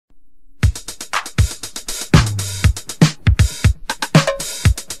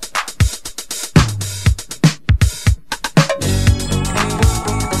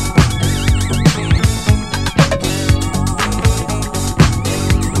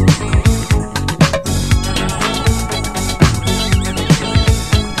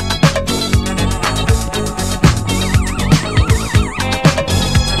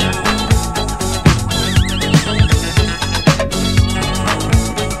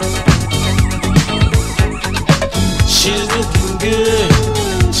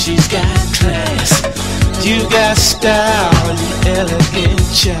got style, you elegant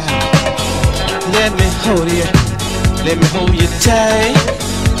child. Let me hold you, let me hold you tight.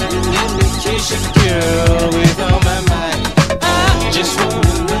 Let me kiss you, girl, with all my might. I just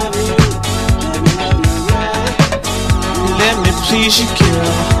wanna love you, let me love you right. Let me please you,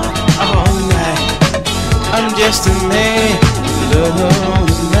 girl, all night. I'm just a man, love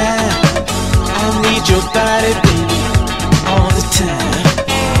is mine. I need your body, baby, all the time.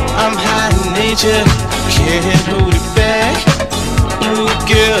 I'm high in nature, can't hold it back. Ooh,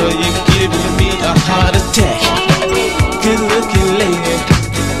 girl, you're giving me a heart attack. Good looking lady,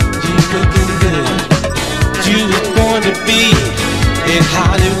 you looking good. You were born to be in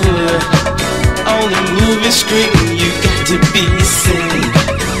Hollywood. On the movie screen, you got to be seen.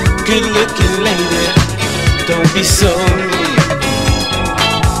 Good looking lady, don't be so mean.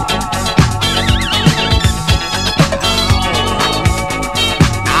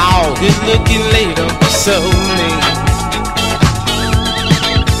 Ow, good looking lady, don't be so mean.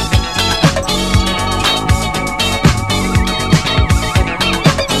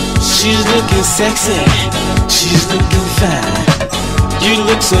 She's looking sexy, she's looking fine. You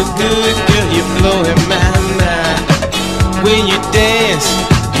look so good, girl, you're blowing my mind. When you dance,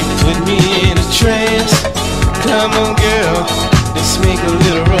 you put me in a trance. Come on, girl, let's make a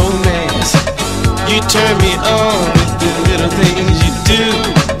little romance. You turn me on with the little things you do.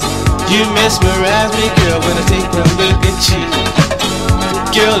 You mesmerize me, girl, when I take a look at you. The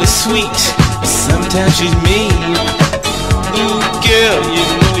girl is sweet, but sometimes she's mean. Ooh, girl, you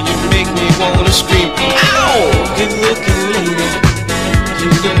know you make me wanna scream. Ow! Good looking lady, you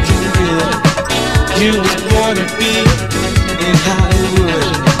looking good. You was born to be in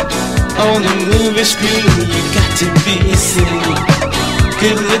Hollywood. On the movie screen, you got to be seen.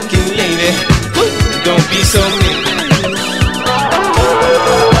 Good looking lady, don't be so mean.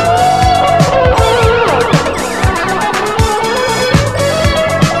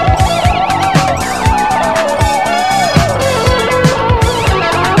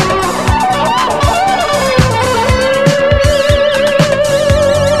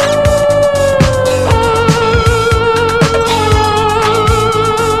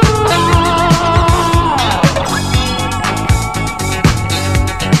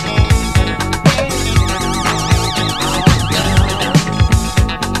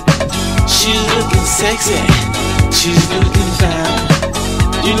 Sexy, she's looking fine.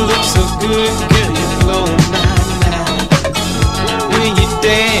 You look so good, girl, you're blowing my mind. When you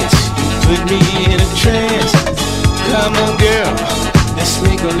dance, you put me in a trance. Come on, girl, let's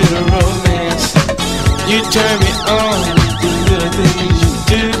make a little romance. You turn me on with the little things you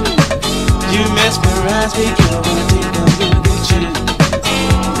do. You mesmerize me, girl, when I take a look at you.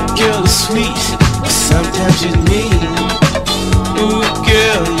 Girl is sweet, but sometimes she's mean. Ooh,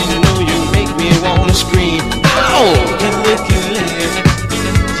 girl, you know you make me wanna scream. Ow! Good looking lady,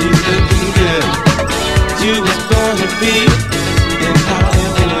 you looking good. You was born to be in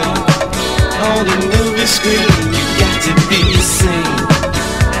Hollywood. On the movie screen, you got to be seen.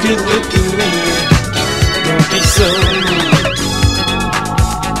 Good looking lady, don't be so mean.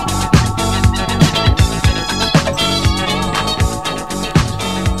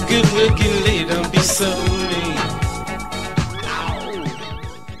 Good looking lady, don't be so